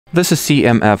This is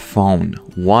CMF Phone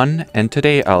 1, and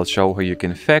today I'll show how you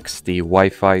can fix the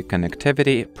Wi-Fi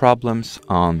connectivity problems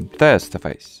on this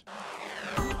device.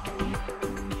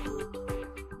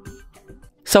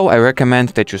 So I recommend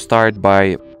that you start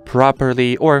by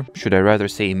properly, or should I rather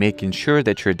say making sure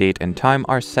that your date and time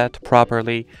are set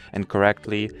properly and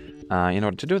correctly. In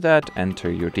order to do that,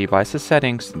 enter your device's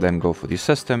settings, then go for the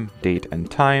system, date and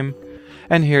time,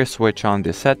 and here switch on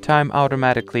the set time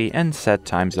automatically and set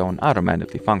time zone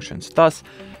automatically functions, thus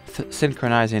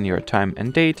synchronizing your time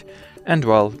and date. And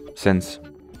well, since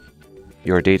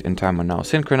your date and time are now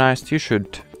synchronized, you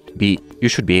should be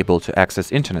able to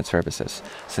access internet services,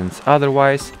 since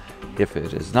otherwise, if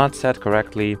it is not set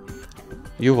correctly,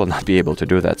 you will not be able to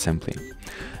do that simply.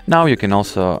 Now you can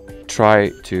also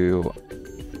try to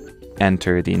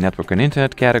enter the network and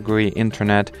internet category,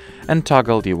 internet, and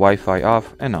toggle the Wi-Fi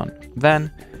off and on.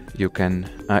 Then you can,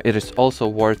 it is also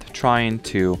worth trying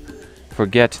to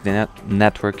forget the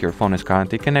network your phone is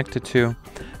currently connected to,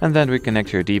 and then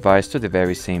reconnect your device to the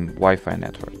very same Wi-Fi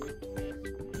network.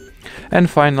 And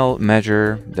final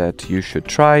measure that you should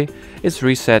try is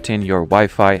resetting your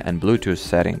Wi-Fi and Bluetooth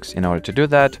settings. In order to do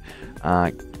that,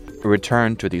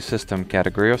 return to the system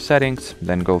category of settings,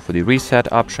 then go for the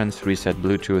reset options, reset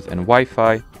Bluetooth and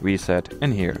Wi-Fi, reset,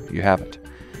 and here you have it.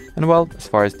 And well, as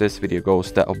far as this video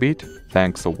goes, that'll be it.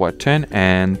 Thanks for watching,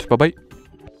 and bye-bye.